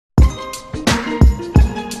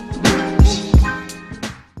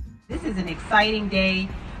is an exciting day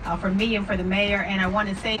for me and for the mayor, and I want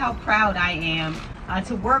to say how proud I am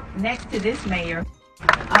to work next to this mayor.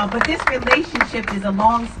 But this relationship is a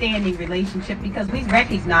long-standing relationship because we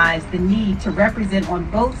recognize the need to represent on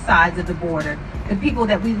both sides of the border the people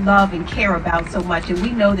that we love and care about so much, and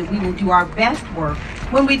we know that we will do our best work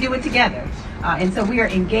when we do it together. And so we are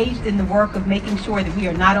engaged in the work of making sure that we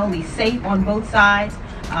are not only safe on both sides,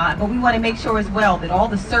 but we want to make sure as well that all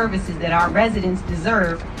the services that our residents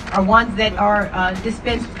deserve are ones that are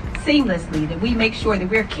dispensed seamlessly, that we make sure that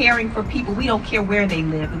we're caring for people. We don't care where they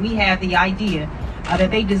live, and we have the idea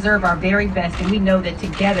that they deserve our very best, and we know that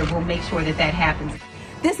together we'll make sure that that happens.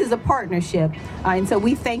 This is a partnership, and so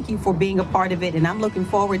we thank you for being a part of it, and I'm looking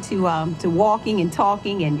forward to walking and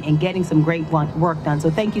talking and getting some great work done.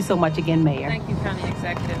 So thank you so much again, Mayor. Thank you, County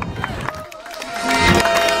Executive.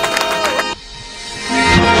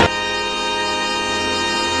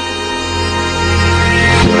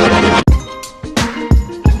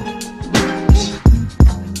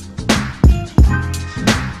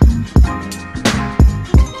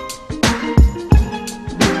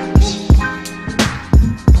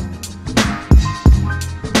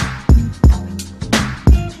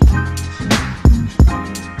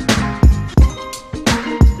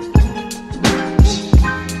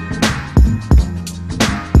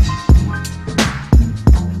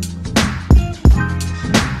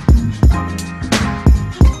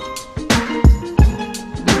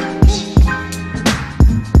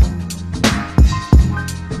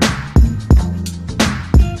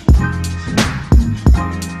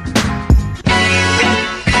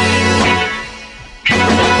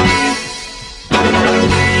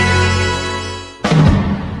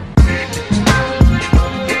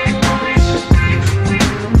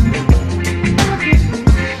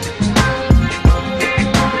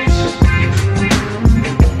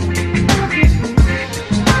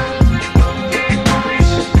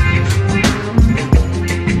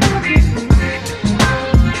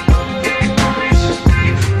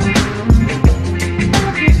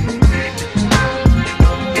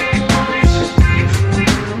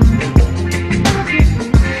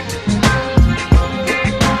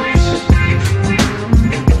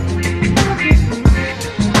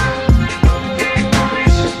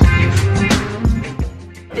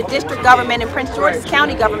 District government and Prince George's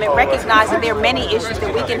County government recognize that there are many issues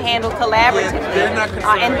that we can handle collaboratively,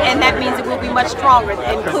 and that means it will be much stronger,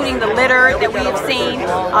 including the litter that we have seen,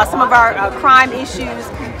 some of our crime issues.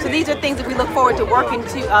 So these are things that we look forward to working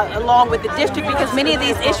along with the district, because many of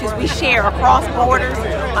these issues we share across borders,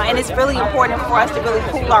 and it's really important for us to really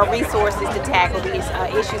pool our resources to tackle these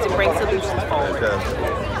issues and bring solutions forward.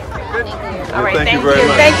 All right, thank you.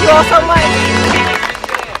 Thank you all so much.